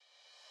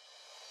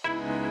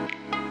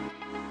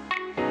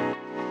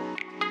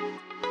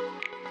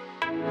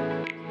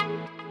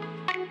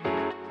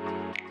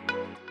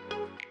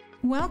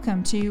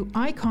Welcome to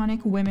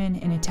Iconic Women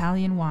in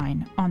Italian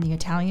Wine on the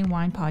Italian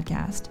Wine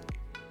Podcast.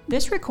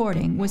 This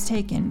recording was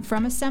taken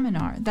from a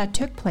seminar that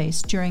took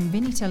place during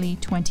Vinitaly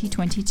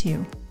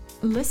 2022.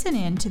 Listen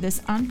in to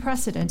this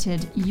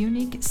unprecedented,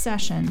 unique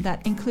session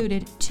that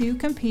included 2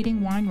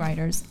 competing wine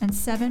writers and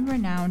 7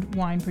 renowned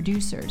wine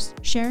producers,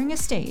 sharing a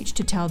stage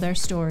to tell their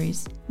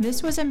stories.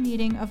 This was a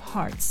meeting of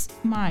hearts,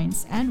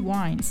 minds, and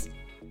wines,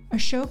 a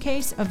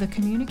showcase of the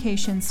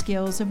communication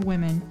skills of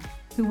women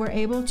who were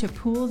able to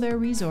pool their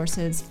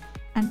resources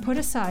and put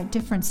aside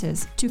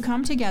differences to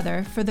come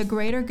together for the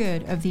greater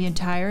good of the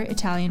entire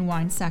Italian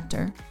wine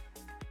sector.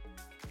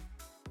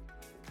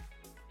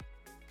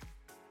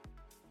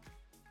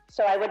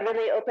 So I would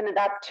really open it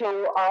up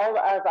to all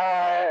of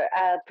our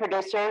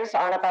producers,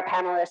 all of our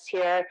panelists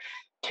here,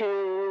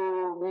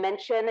 to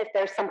mention if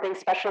there's something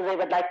special they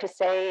would like to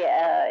say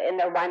in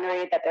their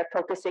winery that they're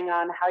focusing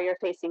on, how you're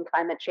facing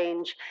climate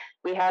change.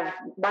 We have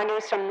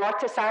wineries from north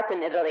to south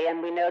in Italy,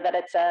 and we know that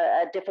it's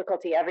a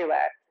difficulty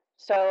everywhere.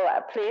 So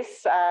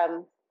please,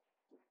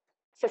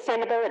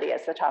 sustainability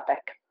is the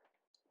topic.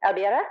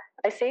 Albiera,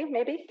 I see,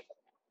 maybe?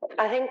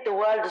 I think the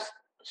word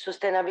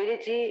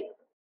sustainability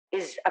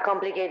is a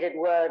complicated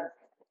word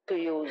to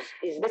use.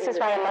 This is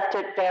why I left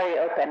it very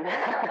open.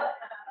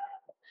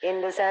 In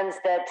the sense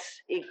that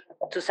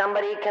to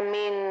somebody it can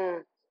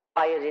mean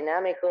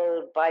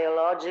biodynamical,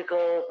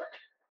 biological.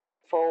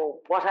 For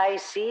what I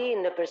see,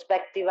 in the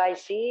perspective I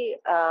see,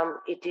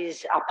 it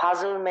is a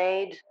puzzle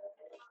made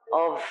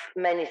of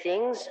many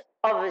things,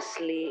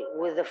 obviously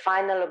with the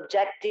final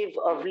objective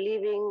of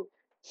leaving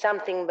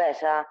something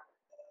better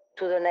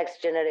to the next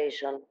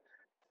generation.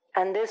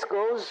 And this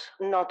goes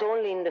not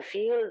only in the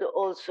field,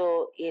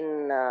 also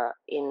in the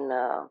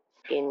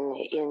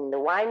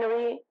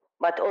winery,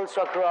 but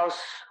also across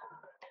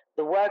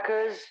the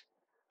workers,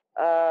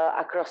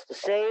 across the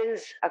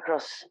sales,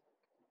 across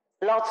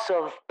lots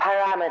of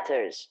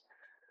parameters.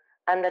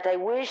 And that I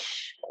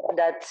wish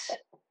that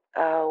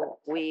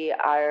we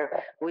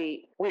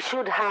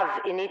should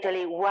have in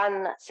Italy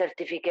one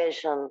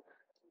certification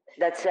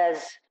that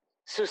says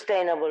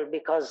sustainable,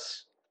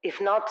 because if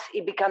not,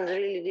 it becomes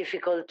really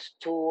difficult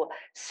to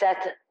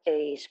set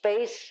a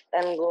space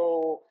and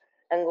go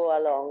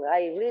along.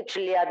 I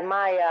literally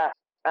admire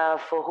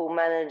for who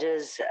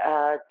manages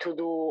to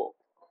do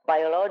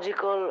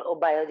biological or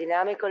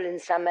biodynamical. In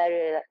some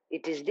area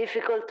it is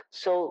difficult,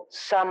 so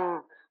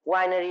some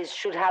wineries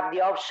should have the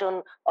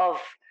option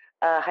of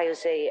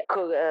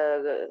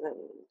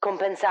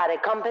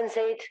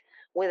compensate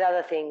with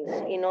other things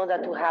in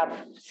order to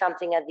have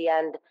something at the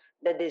end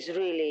that is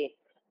really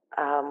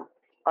on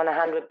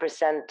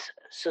 100%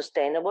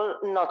 sustainable.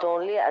 Not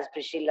only, as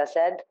Priscilla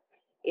said,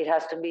 it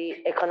has to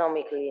be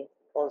economically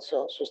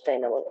also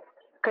sustainable.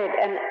 Great.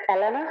 And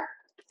Elena?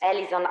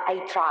 Alison, I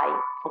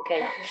try,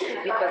 okay,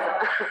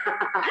 because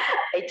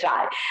I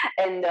try.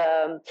 And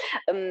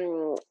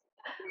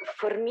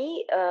for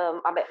me,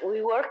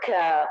 we work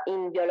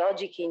in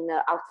biologic in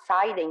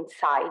outside and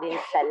inside in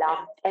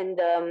cellar,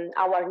 and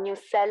our new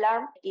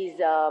cellar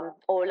is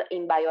all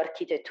in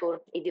bioarchitecture.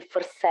 It's the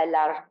first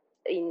cellar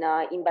in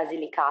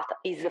Basilicata,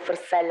 is the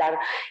first cellar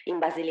in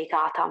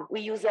Basilicata.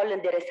 We use all the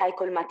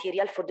recycled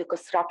material for the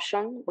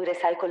construction. We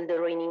recycle the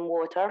raining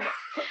water.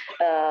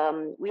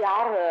 We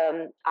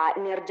are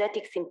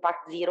energetics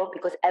impact zero,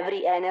 because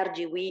every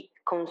energy we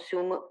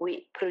consume,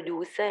 we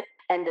produce,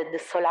 and the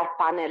solar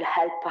panel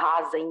help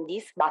us in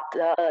this, but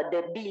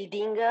the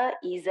building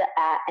is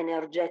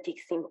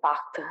energetics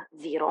impact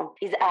zero.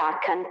 It's a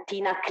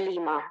Cantina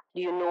Clima.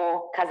 You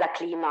know Casa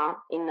Clima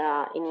in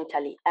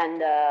Italy.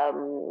 And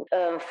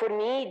for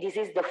me, this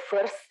is the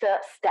first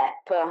step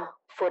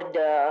for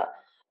the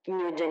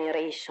new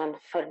generation,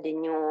 for the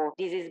new.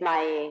 This is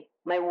my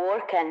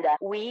work, and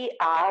we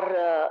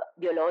are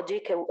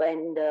biologic,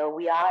 and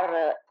we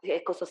are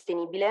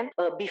eco-sustainable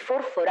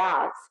before for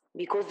us,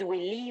 because we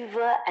live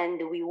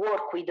and we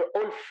work with the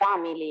whole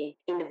family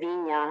in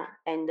Vigna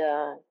and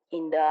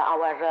in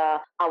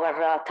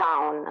our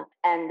town,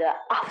 and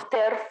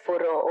after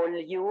for all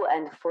you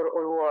and for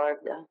all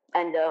world.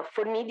 And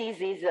for me, this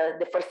is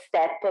the first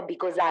step,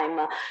 because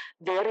I'm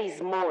very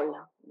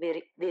small,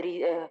 very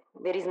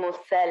small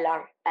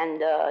seller,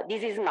 and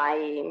this is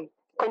my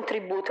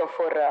contributor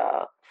for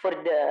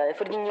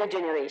the new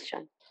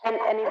generation. And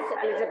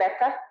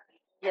Elisabetta?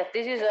 Yes,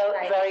 this is a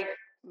very,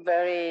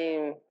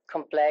 very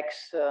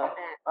complex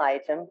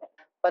item.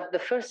 But the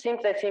first thing,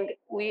 I think,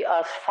 we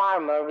are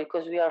farmer,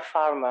 because we are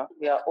farmer.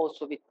 We are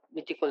also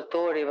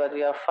viticoltori, but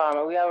we are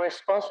farmer. We are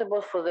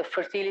responsible for the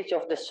fertility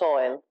of the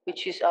soil,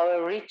 which is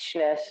our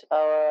richness,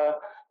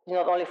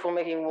 not only for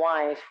making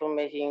wine, it's for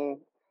making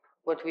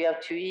what we have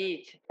to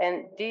eat.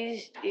 And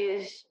this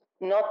is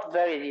not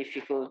very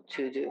difficult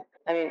to do.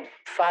 I mean,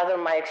 further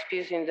my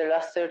experience in the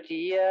last 30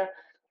 years,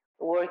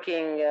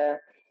 working,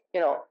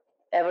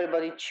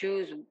 everybody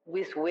choose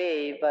with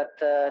way, but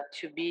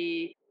to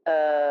be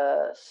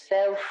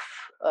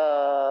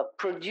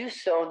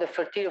self-producer of the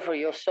fertility for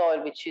your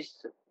soil, which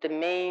is the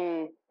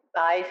main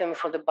item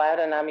for the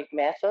biodynamic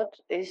method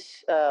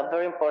is a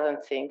very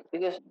important thing,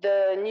 because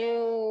the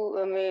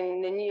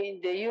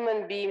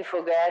human being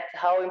forget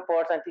how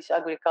important is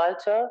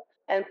agriculture,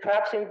 and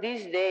perhaps in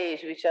these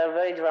days, which are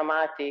very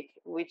dramatic,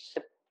 which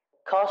the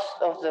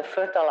cost of the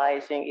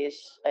fertilizing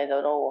is, I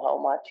don't know how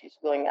much is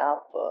going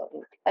up.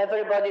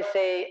 Everybody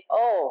say,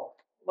 oh,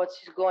 what's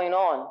going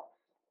on?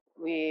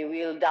 We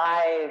will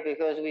die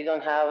because we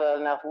don't have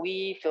enough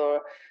wheat,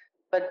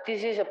 but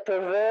this is a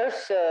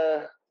perverse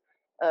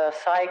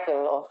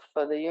cycle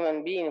of the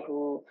human being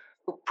who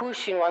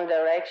push in one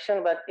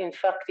direction, but in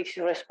fact is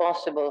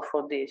responsible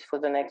for this, for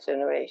the next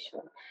generation.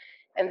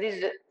 And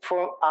this is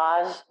for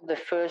us the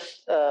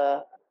first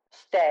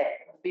step,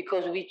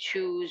 because we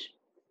choose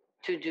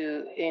to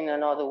do in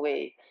another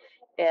way.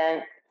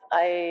 And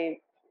I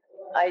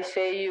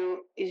say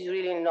you, is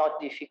really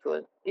not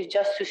difficult. It's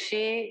just to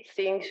see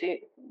things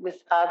with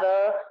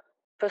other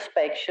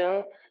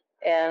perspective,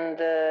 and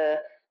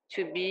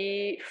to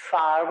be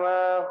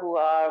farmer who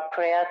are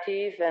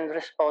creative and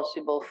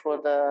responsible for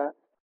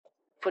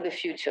the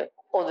future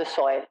of the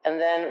soil. And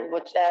then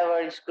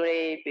whatever is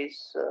grape,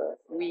 is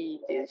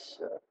wheat, is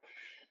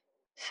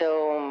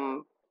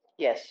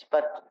yes.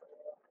 But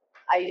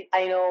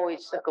I know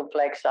it's a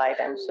complex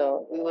item,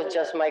 so it was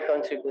just my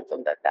contribution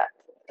on that.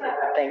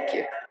 Thank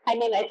you. I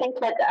mean, I think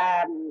that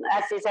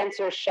as these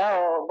answers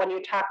show, when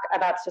you talk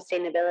about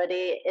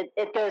sustainability,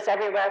 it goes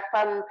everywhere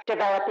from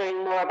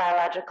developing more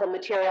biological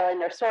material in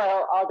your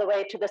soil all the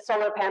way to the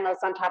solar panels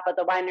on top of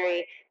the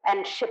winery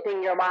and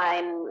shipping your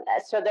wine.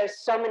 So there's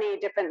so many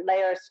different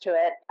layers to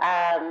it.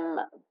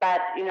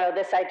 But,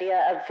 this idea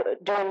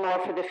of doing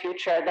more for the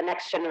future, the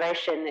next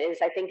generation, is,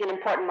 I think, an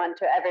important one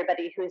to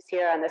everybody who's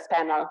here on this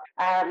panel.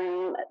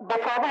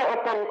 Before we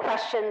open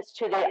questions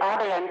to the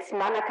audience,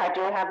 Monica,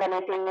 do you have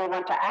anything you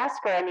want to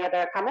ask or any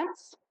other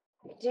comments?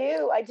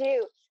 I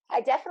do.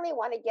 I definitely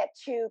want to get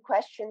 2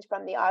 questions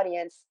from the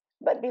audience.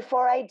 But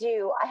before I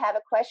do, I have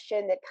a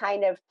question that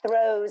kind of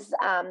throws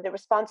the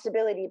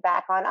responsibility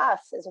back on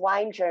us as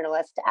wine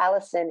journalists,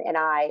 Alison and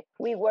I.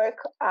 We work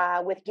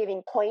with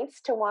giving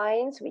points to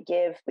wines. We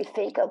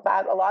think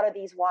about a lot of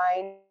these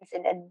wines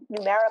in a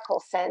numerical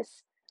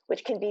sense,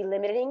 which can be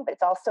limiting, but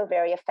it's also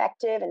very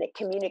effective, and it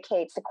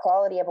communicates the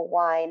quality of a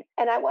wine.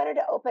 And I wanted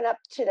to open up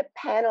to the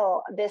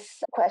panel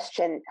this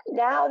question.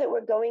 Now that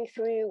we're going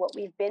through what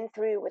we've been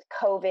through with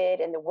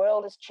COVID and the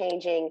world is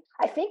changing,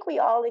 I think we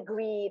all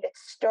agree that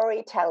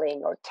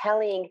storytelling, or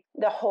telling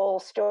the whole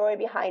story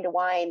behind a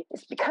wine,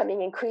 is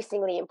becoming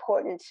increasingly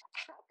important.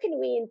 How can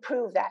we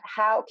improve that?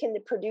 How can the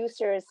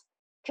producers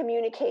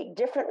communicate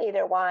differently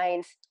their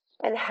wines?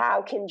 And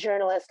how can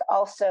journalists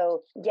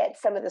also get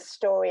some of the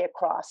story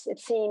across? It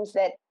seems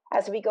that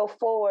as we go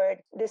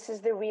forward, this is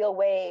the real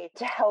way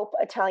to help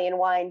Italian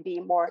wine be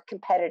more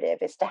competitive,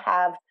 is to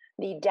have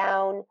the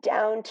down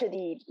to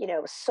the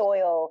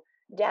soil,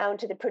 down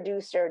to the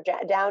producer,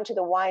 down to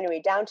the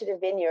winery, down to the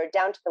vineyard,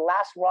 down to the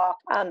last rock,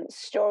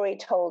 story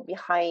told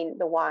behind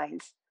the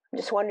wines. I'm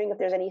just wondering if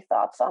there's any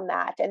thoughts on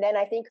that. And then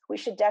I think we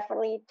should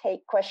definitely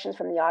take questions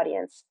from the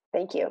audience.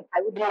 Thank you.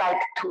 I would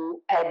like to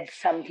add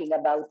something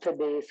about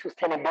the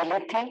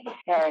sustainability.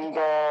 And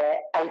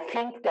I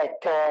think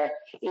that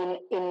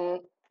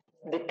in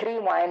the 3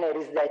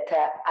 wineries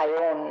that I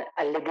own,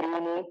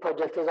 Allegrini,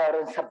 Poggio al Tesoro,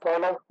 and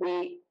Sapolo,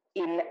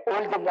 in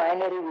all the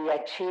winery, we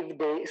achieved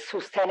the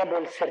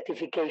sustainable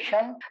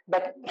certification.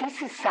 But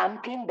this is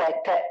something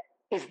that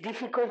is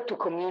difficult to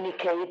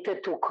communicate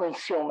to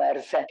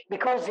consumers,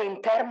 because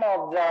in terms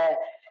of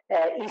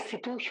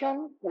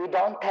institution, we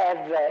don't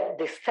have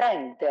the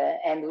strength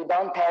and we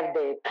don't have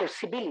the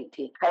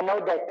possibility. I know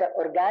that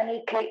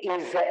organic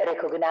is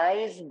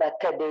recognized, but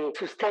the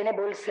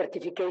sustainable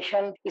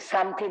certification is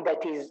something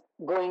that is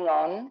going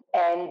on.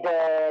 And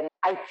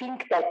I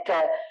think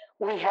that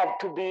we have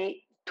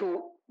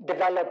to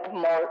develop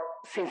more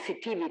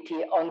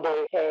sensitivity on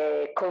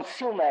the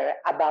consumer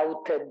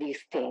about this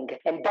thing.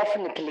 And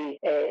definitely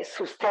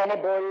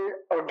sustainable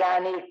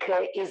organic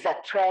is a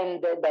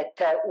trend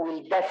that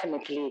will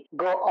definitely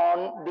go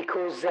on,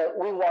 because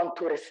we want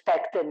to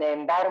respect the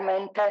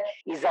environment,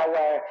 is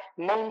our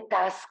main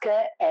task,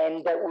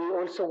 and we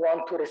also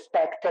want to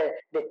respect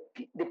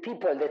the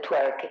people that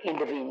work in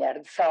the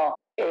vineyard. So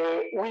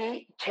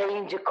we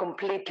change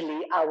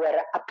completely our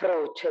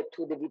approach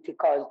to the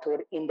viticulture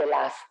in the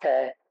last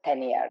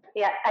 10 years.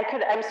 Yeah,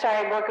 I'm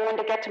sorry, we're going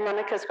to get to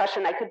Monica's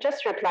question. I could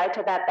just reply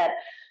to that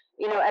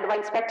at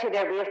Wine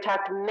Spectator, we have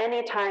talked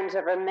many times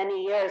over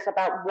many years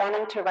about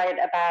wanting to write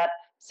about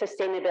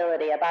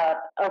sustainability, about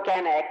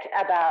organic,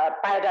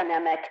 about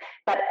biodynamic.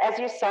 But as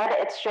you said,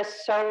 it's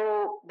just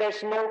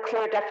there's no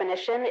clear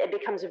definition. It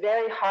becomes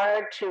very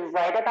hard to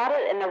write about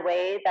it in a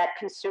way that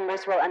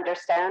consumers will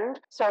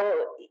understand. So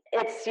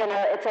it's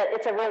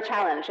a real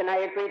challenge. And I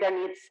agree there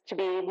needs to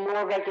be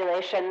more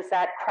regulations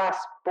that cross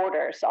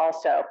borders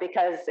also,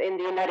 because in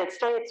the United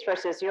States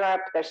versus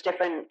Europe, there's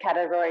different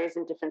categories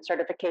and different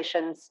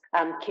certifications.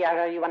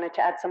 Chiara, you wanted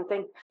to add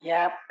something?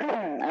 Yeah,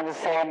 I was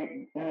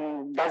saying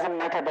and doesn't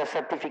matter the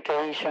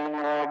certification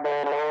or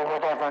the law,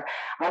 whatever.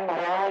 I'm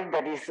worried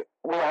that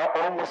we are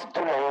almost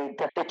too late.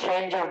 The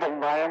change of the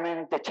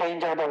environment, the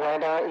change of the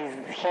weather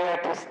is here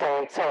to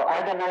stay. So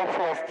I don't know if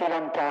we are still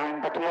on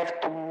time, but we have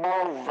to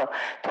move,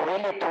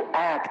 to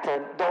act.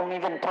 Don't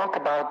even talk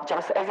about,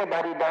 just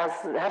everybody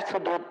has to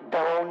do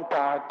their own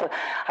part.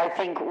 I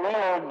think we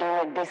all do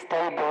at this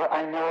table,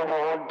 I know we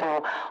all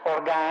do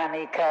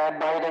organic,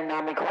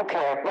 biodynamic, who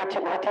cares?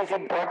 What is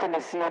important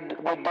is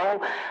we do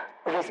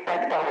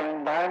respect our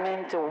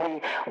environment,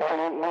 we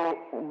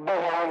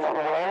behave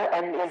well,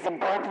 and it's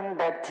important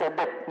that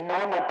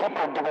normal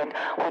people do it.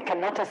 We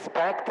cannot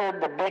expect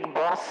the big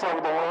boss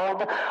of the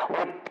world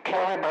would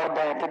care about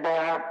that. They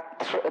are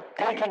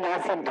taking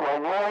us into a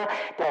war,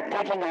 they are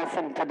taking us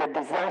into the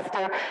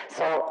disaster,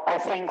 so I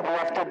think we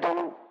have to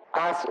do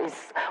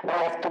we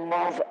have to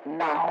move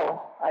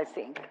now, I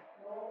think.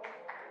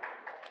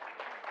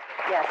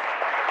 Yes,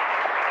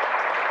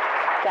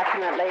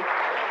 definitely.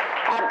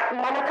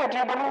 Monica, do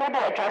you want to maybe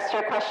address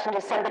your question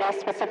to somebody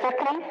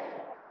specifically?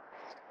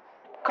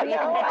 You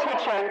can be a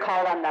teacher and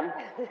call on them.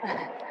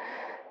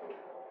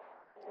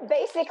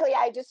 Basically,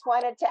 I just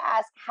wanted to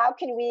ask, how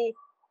can we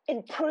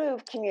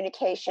improve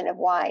communication of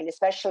wine,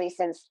 especially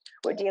since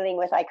we're dealing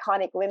with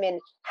iconic women?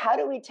 How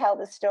do we tell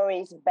the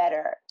stories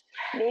better?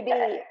 Maybe,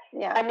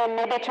 yeah. I mean,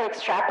 maybe to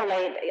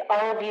extrapolate,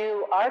 all of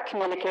you are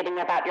communicating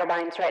about your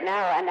wines right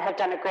now and have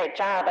done a great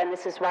job, and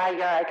this is why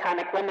you're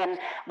iconic women.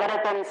 What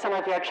have been some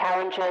of your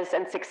challenges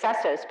and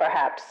successes,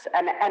 perhaps,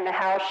 and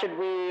how should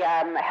we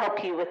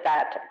help you with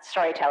that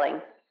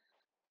storytelling?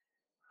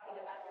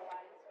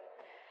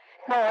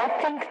 No, I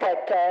think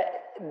that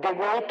the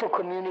way to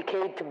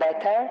communicate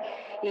better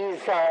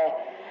is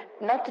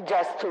not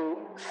just to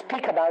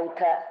speak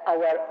about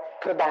our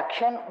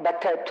production,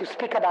 but to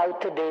speak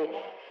about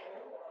the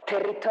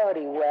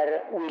territory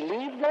where we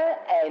live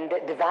and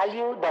the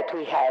value that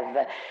we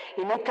have.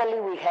 In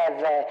Italy, we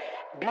have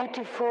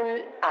beautiful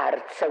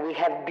arts, we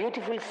have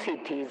beautiful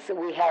cities,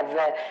 we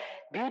have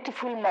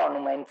beautiful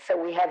monuments.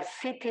 We have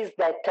cities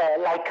that,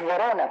 like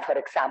Verona, for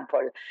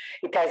example,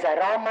 it has a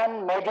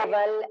Roman,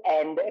 medieval,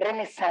 and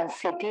Renaissance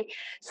city.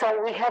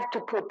 So we have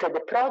to put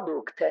the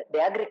product,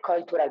 the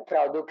agricultural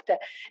product,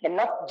 and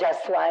not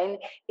just wine,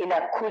 in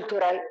a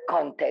cultural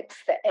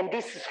context. And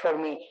this is, for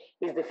me,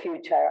 is the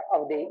future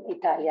of the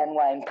Italian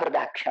wine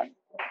production.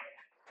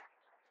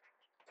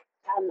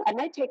 I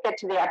might take that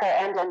to the other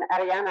end and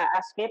Arianna,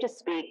 ask you to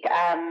speak.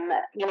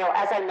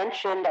 As I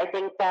mentioned, I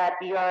think that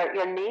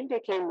your name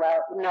became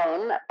well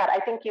known, but I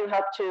think you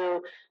helped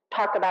to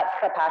talk about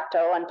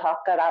Frappato and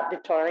talk about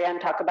Vittoria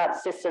and talk about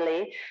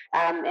Sicily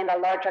in a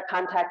larger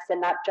context and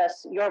not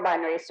just your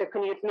winery. So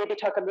can you maybe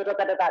talk a little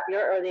bit about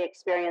your early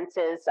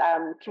experiences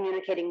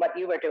communicating what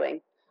you were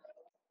doing?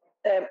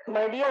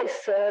 My idea is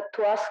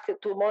to ask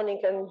to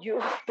Monica and you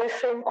the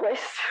same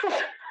question.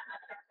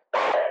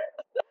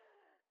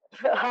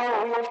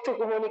 How we have to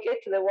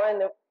communicate the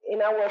wine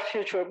in our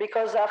future,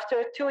 because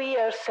after 2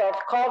 years of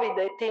COVID,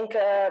 I think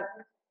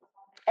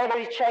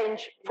every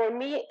change for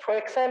me, for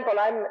example,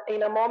 I'm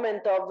in a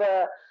moment of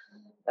a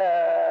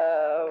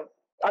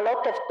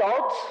lot of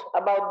thoughts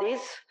about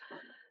this.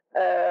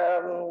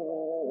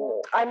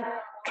 I'm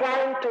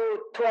trying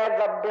to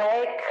have a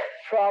break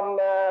from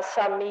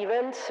some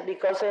events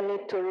because I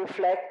need to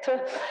reflect,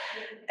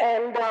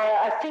 and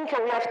I think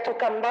we have to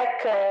come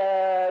back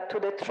to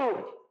the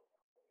truth,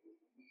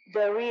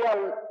 the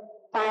real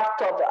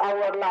part of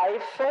our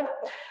life.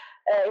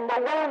 In the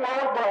whole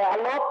world, a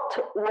lot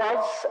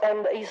was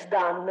and is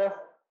done.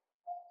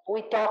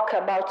 We talk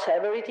about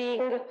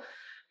everything.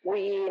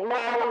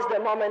 Now is the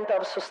moment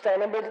of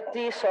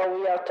sustainability, so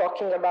we are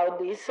talking about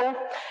this.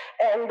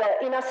 And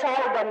in a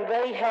side, I'm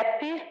very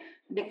happy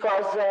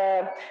because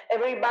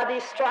everybody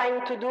is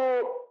trying to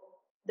do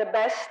the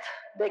best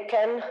they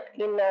can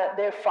in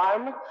their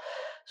farm.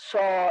 So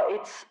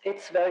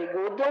it's very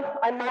good.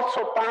 I'm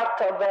also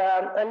part of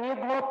a new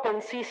group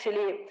in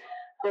Sicily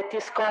that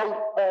is called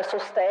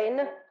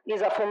Sustain.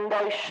 It's a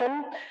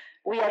foundation.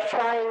 We are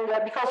trying,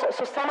 because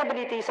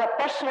sustainability is a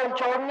personal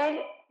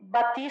journey,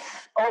 but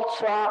it's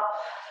also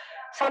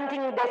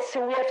something that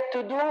we have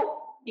to do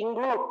in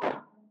group.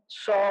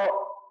 So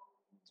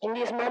in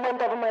this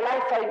moment of my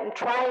life, I'm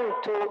trying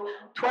to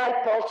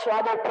help also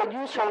other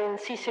producers in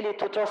Sicily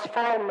to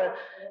transform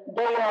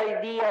their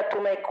idea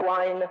to make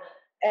wine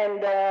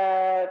and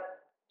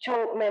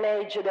to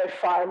manage their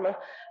farm.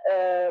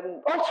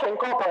 Also in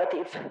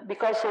cooperative,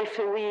 because if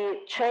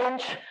we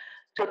change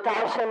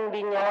 2,000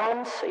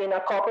 vineyards in a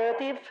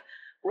cooperative,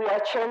 we are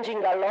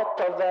changing a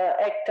lot of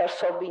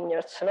hectares of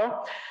vineyards,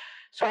 no?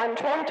 So I'm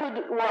trying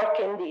to work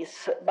in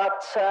this,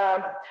 but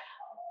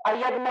I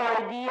have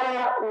no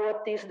idea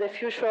what is the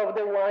future of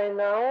the wine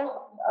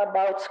now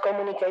about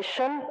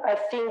communication. I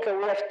think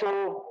we have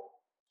to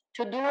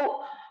do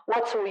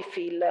what we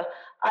feel.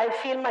 I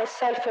feel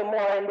myself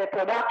more in the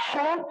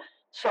production,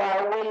 so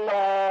I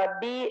will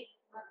be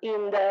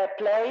in the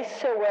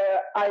place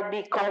where I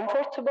be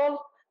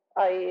comfortable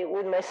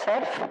with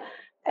myself,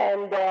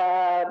 And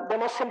the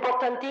most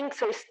important thing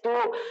is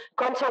to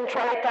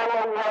concentrate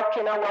our work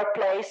in our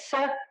place,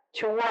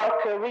 to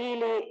work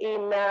really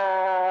in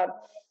the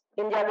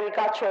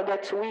agriculture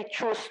that we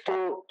choose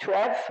to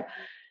have,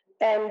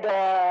 and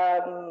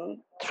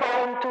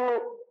trying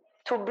to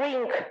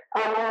bring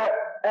our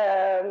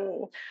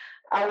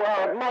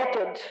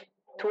method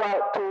to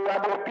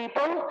other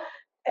people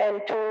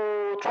and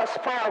to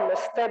transform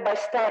step by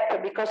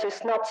step, because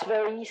it's not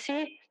very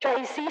easy.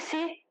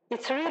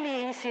 It's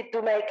really easy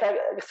to make a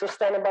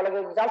sustainable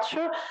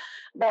agriculture,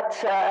 but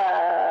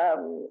I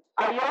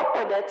hope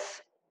that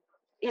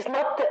it's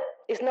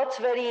not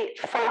very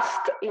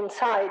fast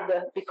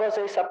inside, because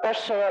it's a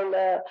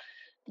personal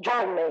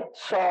journey.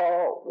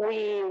 So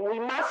we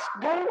must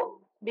do,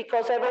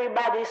 because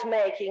everybody is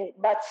making,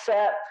 but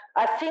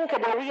I think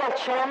the real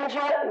change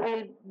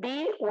will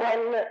be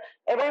when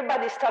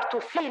everybody start to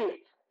feel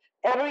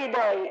every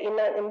day in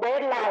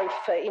their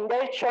life, in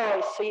their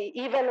choice,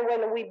 even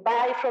when we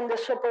buy from the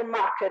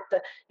supermarket,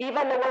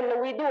 even when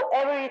we do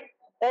every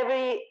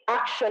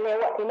action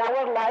in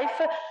our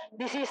life,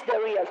 this is the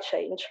real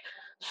change.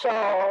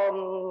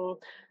 So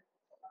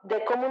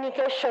the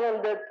communication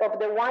of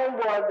the wine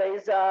world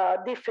is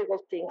a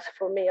difficult thing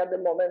for me at the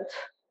moment.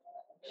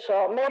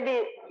 So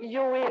maybe you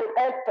will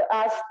help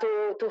us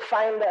to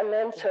find an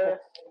answer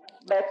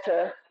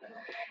better.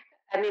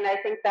 I mean, I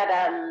think that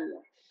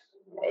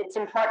it's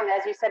important,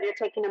 as you said, you're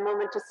taking a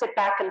moment to sit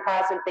back and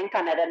pause and think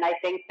on it. And I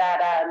think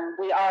that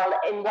we all,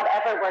 in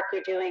whatever work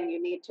you're doing, you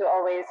need to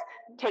always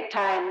take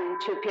time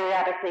to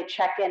periodically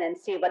check in and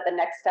see what the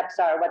next steps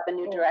are, what the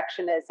new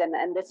direction is.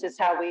 And this is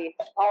how we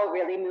all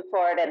really move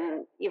forward,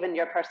 and even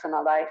your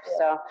personal life.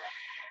 So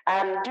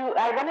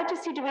I wanted to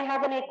see, do we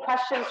have any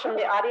questions from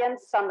the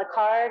audience on the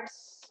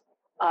cards?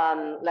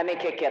 Let me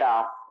kick it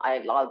off.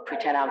 I'll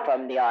pretend I'm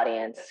from the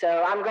audience.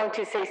 So I'm going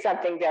to say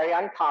something very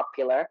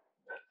unpopular,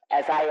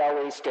 as I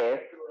always do.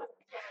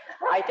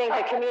 I think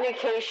the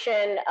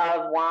communication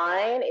of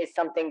wine is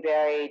something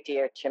very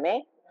dear to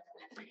me.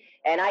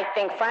 And I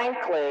think,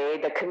 frankly,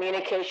 the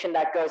communication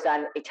that goes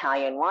on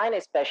Italian wine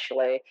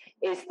especially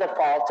is the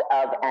fault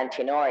of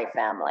Antinori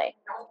family.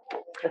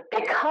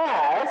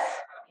 Because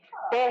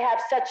they have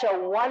such a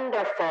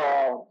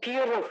wonderful,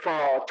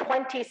 beautiful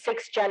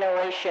 26th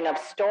generation of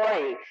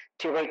story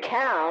to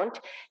recount,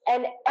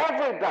 and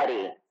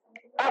everybody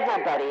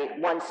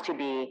wants to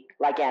be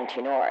like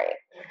Antinori.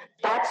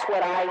 That's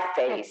what I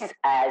face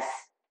as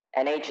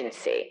an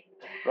agency,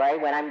 right?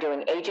 When I'm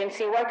doing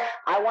agency work,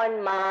 I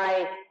want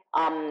my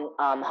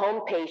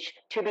homepage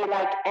to be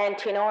like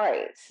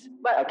Antinori's.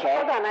 But okay?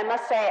 Hold on, I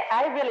must say,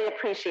 I really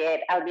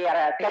appreciate,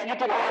 Albiera, that you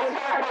did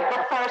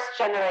the first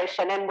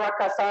generation and work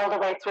us all the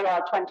way through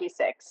all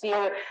 26.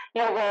 You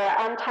were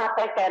on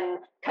topic and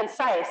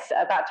concise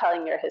about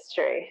telling your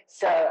history.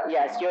 So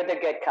yes, you're the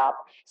good cop.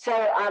 So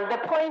the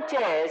point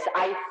is,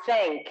 I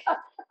think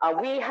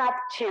we have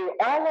to,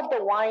 all of the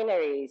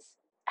wineries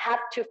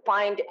have to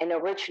find an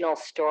original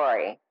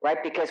story,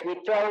 right? Because we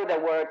throw the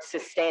word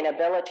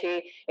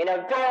sustainability in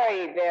a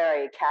very,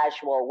 very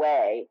casual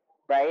way,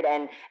 right?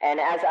 And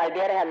as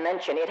Albiera had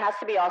mentioned, it has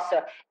to be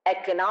also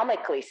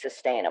economically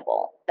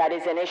sustainable. That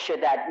is an issue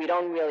that we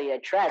don't really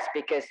address,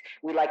 because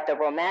we like the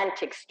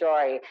romantic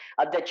story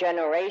of the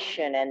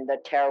generation and the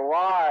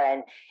terroir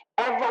and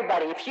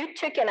everybody. If you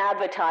took an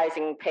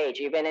advertising page,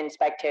 even in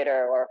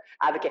Spectator or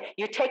Advocate,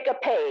 you take a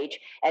page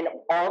and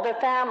all the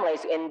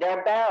families in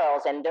their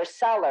barrels and their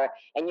cellar,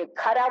 and you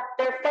cut out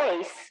their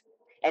face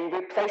and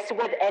replace it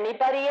with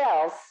anybody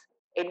else,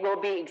 it will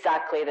be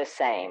exactly the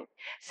same.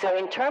 So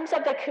in terms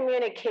of the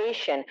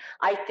communication,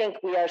 I think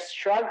we are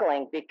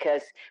struggling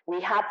because we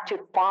have to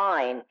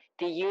find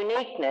the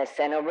uniqueness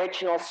and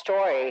original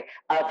story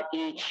of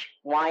each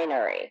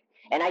winery.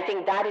 And I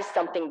think that is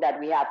something that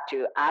we have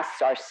to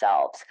ask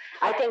ourselves.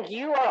 I think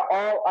you are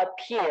all up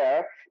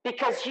here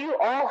because you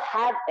all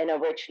have an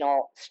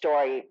original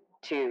story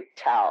to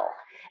tell.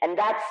 And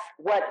that's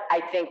what I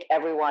think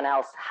everyone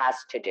else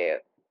has to do.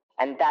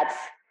 And that's,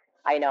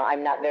 I know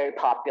I'm not very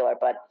popular,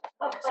 but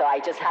so I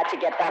just had to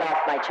get that off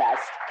my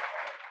chest.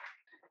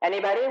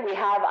 Anybody? We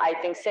have, I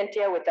think,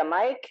 Cynthia with the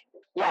mic.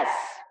 Yes.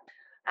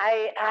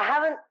 I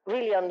haven't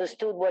really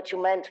understood what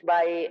you meant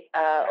by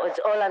it's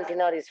all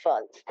Antinori's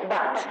fault.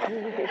 But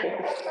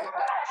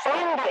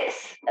saying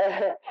this,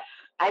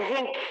 I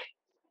think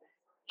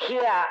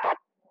here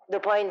the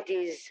point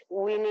is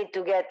we need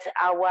to get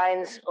our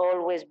wines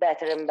always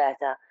better and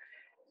better.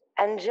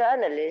 And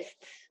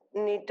journalists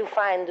need to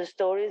find the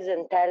stories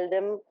and tell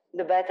them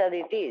the better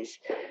it is.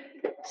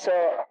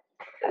 So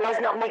let's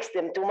not mix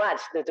them too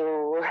much, the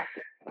two.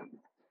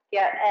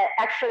 Yeah,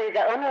 actually,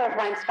 the owner of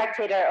Wine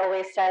Spectator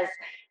always says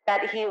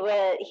that he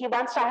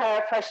wants to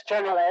hire fresh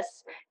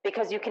journalists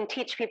because you can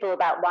teach people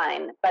about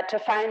wine, but to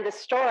find the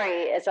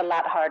story is a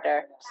lot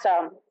harder.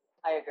 So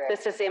I agree.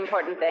 This is the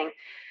important thing.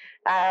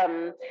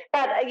 But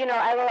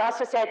I will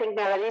also say I think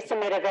Marilisa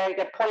made a very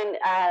good point.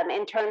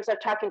 In terms of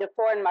talking to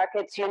foreign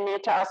markets, you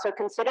need to also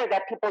consider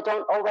that people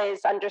don't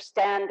always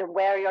understand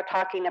where you're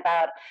talking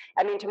about.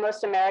 I mean, to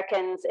most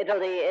Americans,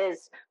 Italy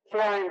is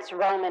Florence,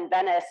 Rome, and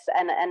Venice,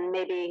 and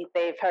maybe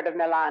they've heard of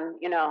Milan,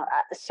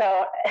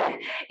 So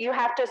you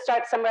have to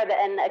start somewhere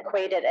and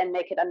equate it and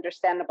make it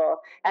understandable.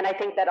 And I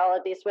think that all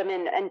of these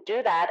women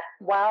do that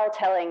while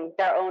telling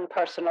their own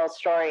personal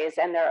stories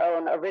and their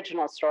own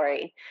original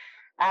story.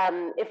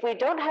 If we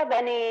don't have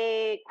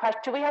any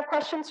questions, do we have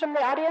questions from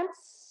the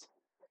audience?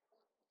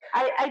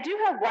 I do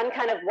have one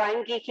kind of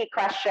wine geeky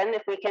question,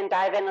 if we can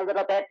dive in a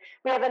little bit.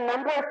 We have a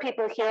number of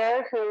people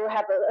here who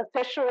have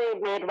officially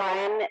made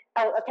wine.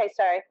 Oh, okay,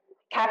 sorry.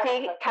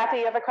 Kathy,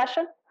 you have a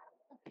question?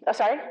 Oh,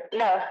 sorry?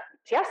 No.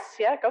 Yes,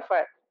 yeah, go for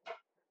it.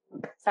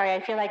 Sorry,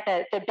 I feel like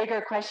the bigger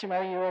question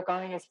where you were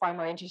going is far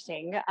more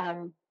interesting.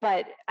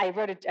 But I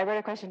wrote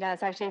a question down.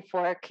 It's actually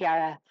for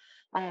Chiara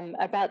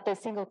about the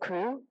single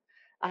crew.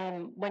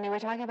 When you were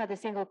talking about the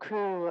single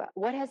crew,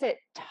 what has it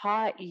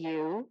taught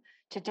you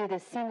to do the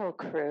single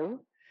crew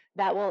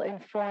that will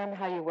inform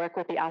how you work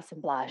with the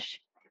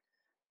assemblage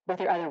with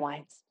your other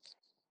wines?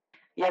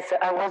 Yes,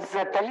 I was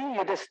telling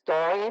you the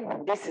story.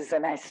 This is a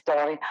nice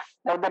story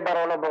of the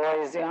Barolo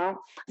boys,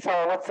 So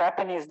what's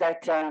happened is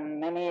that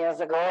many years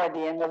ago, at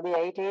the end of the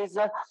 80s,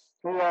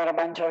 we were a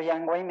bunch of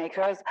young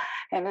winemakers,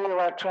 and we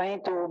were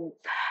trying to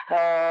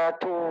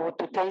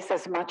taste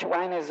as much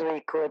wine as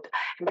we could.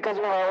 And because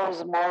we were all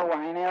small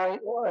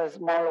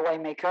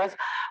winemakers,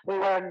 we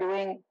were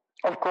doing,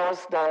 of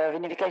course, the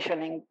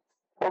vinification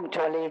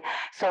punctually.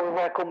 So we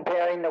were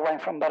comparing the wine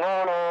from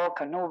Barolo,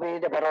 Canubi,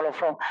 the Barolo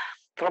from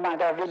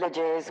other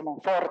villages,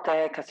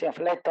 Monforte,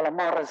 Castigliafletto,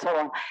 Lamorra, and so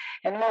on.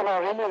 And we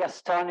were really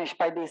astonished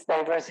by this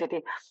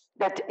diversity,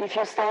 that if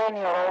you stay in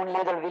your own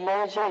little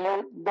village,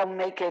 you don't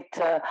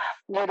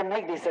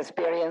make this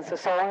experience.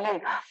 So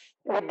only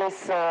with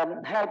this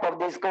help of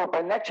this group,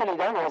 and actually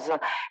that was a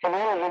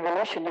very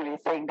revolutionary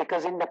thing,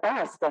 because in the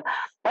past,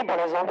 people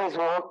has always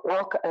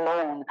walk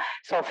alone.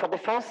 So for the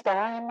first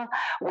time,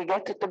 we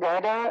get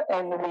together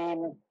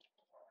and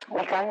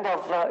we kind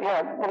of,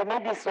 we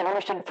made this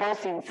solution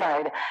first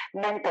inside,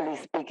 mentally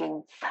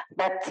speaking.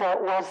 That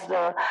was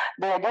the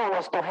idea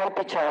was to help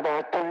each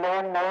other, to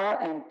learn more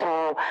and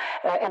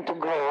to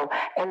grow.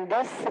 And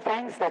these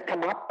things that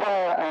come up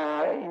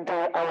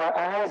into our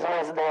eyes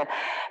was the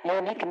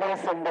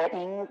uniqueness and the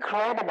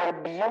incredible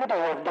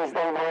beauty of this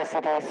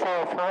diversity.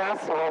 So for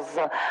us, it was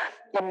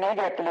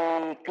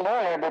immediately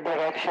clear the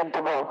direction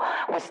to go.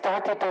 We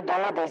started to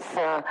do this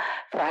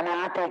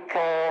fanatic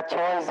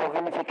choice of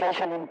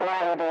vinification in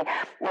Priory,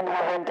 and we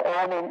went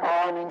on and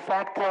on. In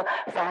fact,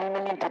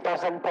 finally in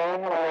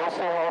 2010, we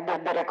also had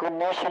the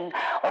recognition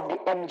of the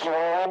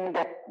MGA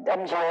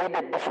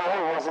that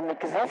before wasn't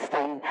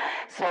existing.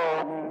 So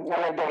we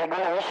had the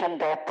regulation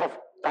that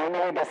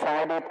finally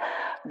decided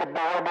the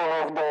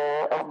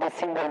border of the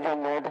single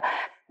vineyard.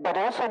 But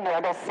also on the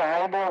other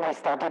side, we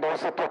started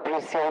also to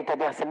appreciate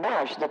the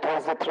assemblage. That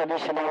was the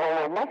traditional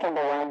way of making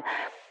the wine.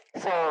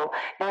 So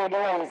the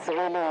idea is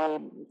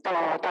really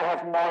to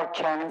have more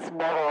chance,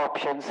 more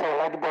options. So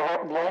like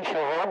the ancient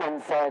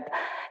Roman said,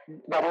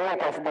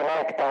 varitas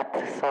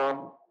delectat.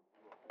 So.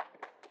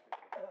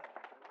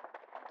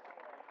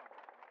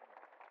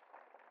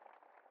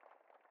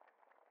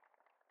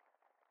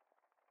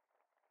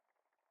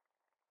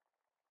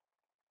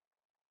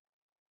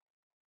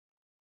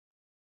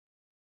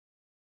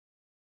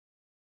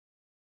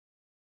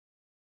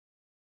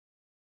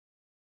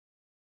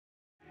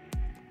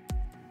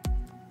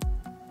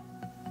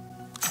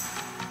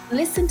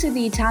 Listen to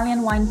the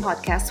Italian Wine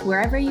Podcast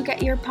wherever you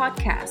get your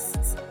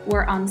podcasts.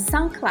 We're on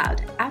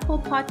SoundCloud, Apple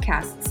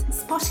Podcasts,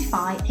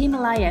 Spotify,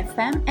 Himalaya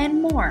FM,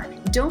 and more.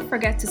 Don't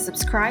forget to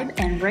subscribe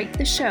and rate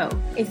the show.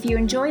 If you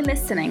enjoy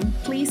listening,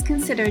 please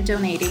consider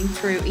donating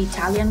through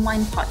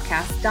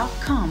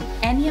ItalianWinePodcast.com.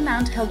 Any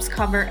amount helps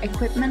cover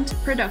equipment,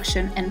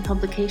 production, and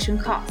publication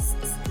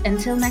costs.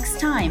 Until next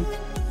time,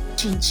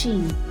 Chin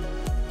Chin.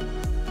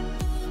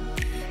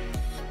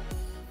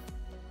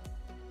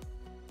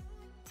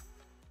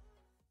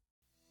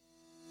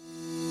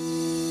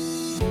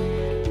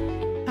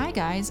 Hi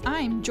guys,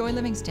 I'm Joy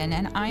Livingston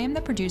and I am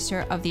the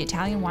producer of the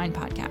Italian Wine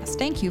Podcast.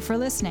 Thank you for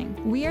listening.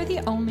 We are the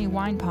only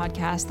wine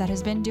podcast that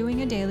has been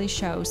doing a daily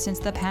show since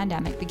the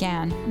pandemic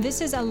began. This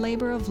is a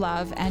labor of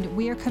love and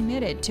we are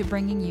committed to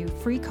bringing you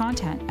free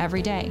content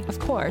every day. Of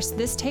course,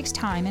 this takes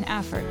time and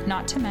effort,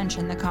 not to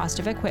mention the cost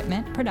of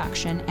equipment,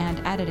 production,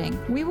 and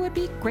editing. We would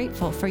be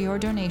grateful for your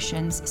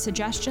donations,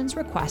 suggestions,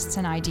 requests,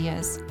 and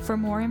ideas. For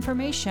more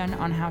information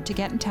on how to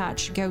get in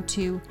touch, go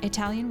to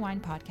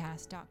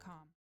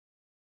ItalianWinePodcast.com.